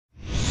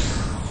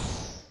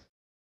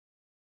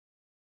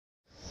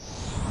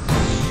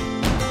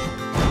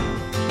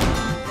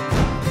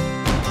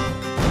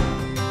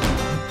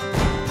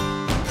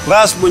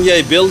Braas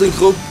Monier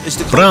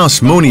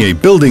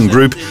Building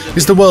Group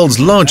is the world's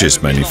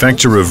largest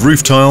manufacturer of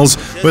roof tiles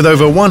with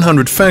over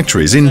 100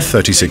 factories in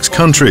 36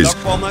 countries.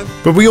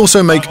 But we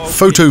also make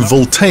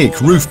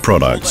photovoltaic roof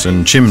products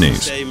and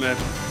chimneys.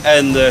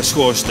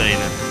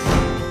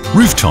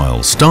 Roof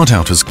tiles start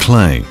out as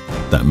clay.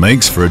 That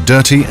makes for a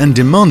dirty and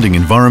demanding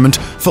environment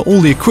for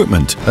all the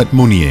equipment at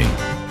Monier.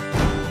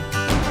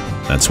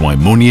 That's why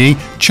Monier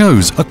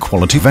chose a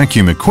quality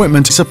vacuum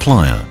equipment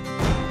supplier.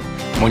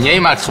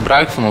 Monier maakt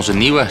gebruik van onze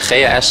nieuwe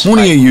GHS.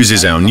 Monier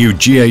uses our new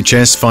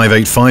GHS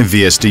 585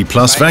 VSD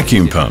Plus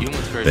vacuum pump.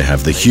 They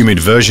have the humid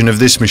version of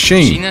this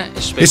machine.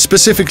 It's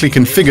specifically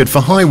configured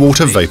for high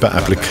water vapor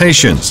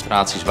applications.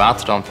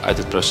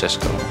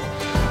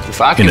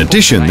 In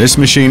addition, this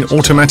machine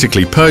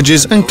automatically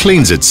purges and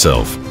cleans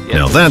itself.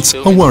 Now that's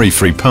a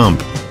worry-free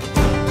pump.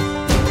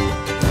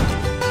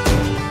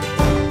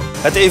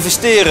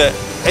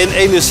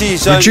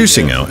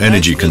 Reducing our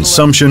energy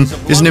consumption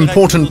is an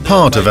important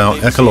part of our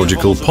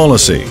ecological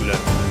policy.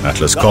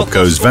 Atlas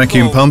Copco's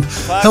vacuum pump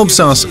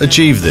helps us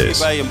achieve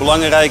this.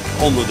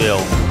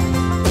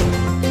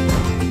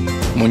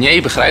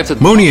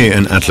 Monier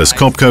and Atlas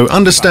Copco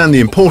understand the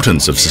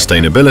importance of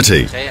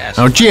sustainability.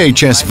 Our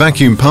GHS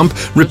vacuum pump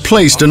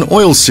replaced an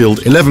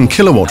oil-sealed 11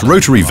 kilowatt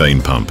rotary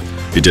vane pump.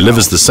 It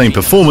delivers the same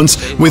performance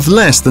with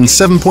less than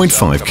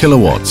 7.5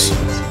 kilowatts.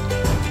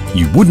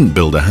 You wouldn't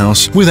build a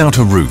house without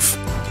a roof.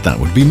 That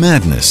would be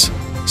madness.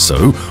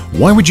 So,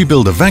 why would you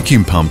build a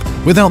vacuum pump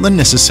without the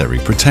necessary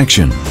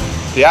protection?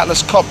 The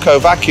Atlas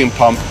Copco vacuum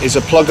pump is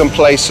a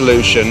plug-and-play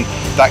solution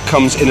that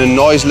comes in a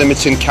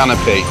noise-limiting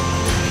canopy.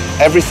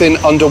 Everything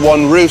under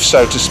one roof,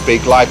 so to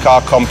speak, like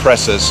our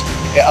compressors.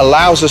 It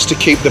allows us to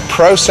keep the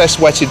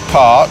process-wetted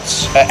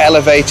parts at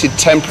elevated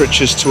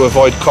temperatures to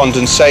avoid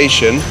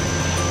condensation,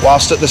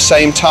 whilst at the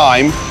same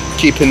time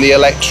keeping the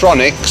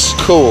electronics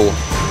cool.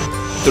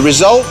 The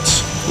result?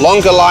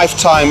 Longer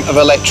lifetime of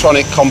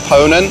electronic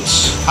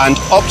components and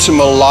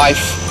optimal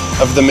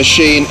life of the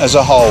machine as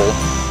a whole.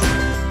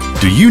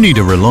 Do you need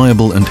a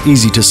reliable and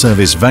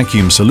easy-to-service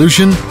vacuum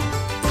solution?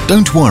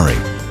 Don't worry,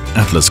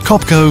 Atlas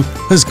Copco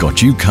has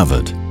got you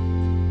covered.